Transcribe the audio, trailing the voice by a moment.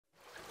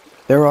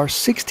There are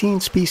 16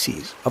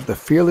 species of the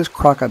fearless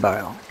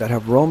crocodile that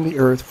have roamed the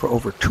earth for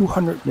over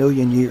 200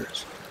 million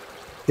years.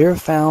 They are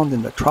found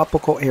in the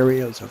tropical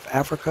areas of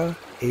Africa,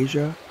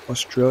 Asia,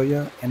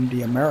 Australia, and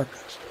the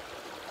Americas.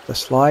 The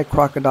sly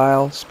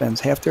crocodile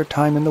spends half their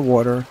time in the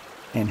water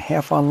and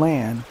half on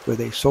land where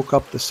they soak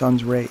up the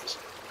sun's rays.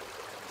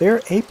 They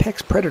are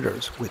apex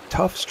predators with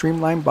tough,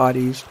 streamlined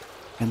bodies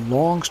and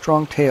long,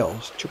 strong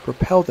tails to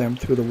propel them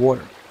through the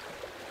water.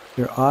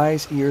 Their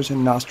eyes, ears,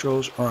 and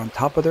nostrils are on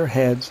top of their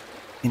heads,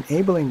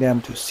 enabling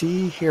them to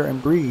see, hear,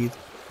 and breathe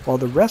while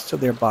the rest of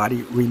their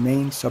body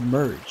remains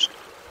submerged.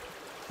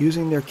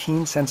 Using their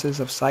keen senses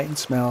of sight and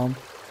smell,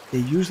 they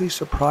usually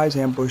surprise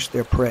ambush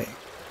their prey.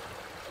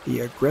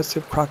 The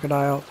aggressive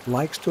crocodile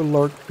likes to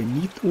lurk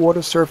beneath the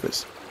water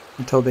surface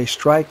until they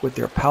strike with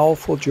their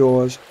powerful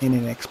jaws in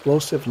an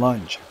explosive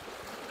lunge.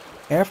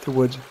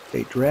 Afterwards,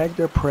 they drag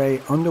their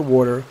prey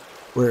underwater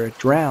where it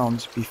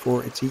drowns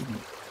before it's eaten.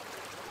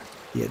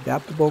 The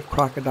adaptable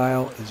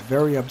crocodile is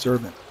very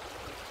observant.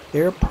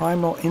 Their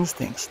primal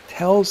instincts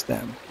tells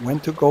them when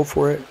to go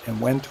for it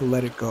and when to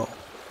let it go.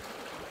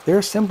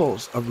 They're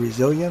symbols of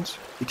resilience,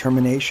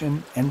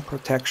 determination, and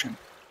protection.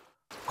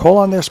 Call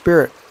on their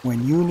spirit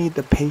when you need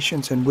the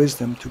patience and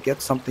wisdom to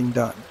get something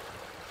done.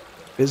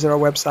 Visit our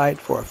website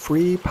for a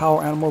free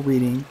power animal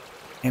reading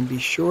and be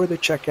sure to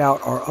check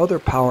out our other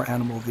power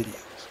animal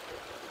videos.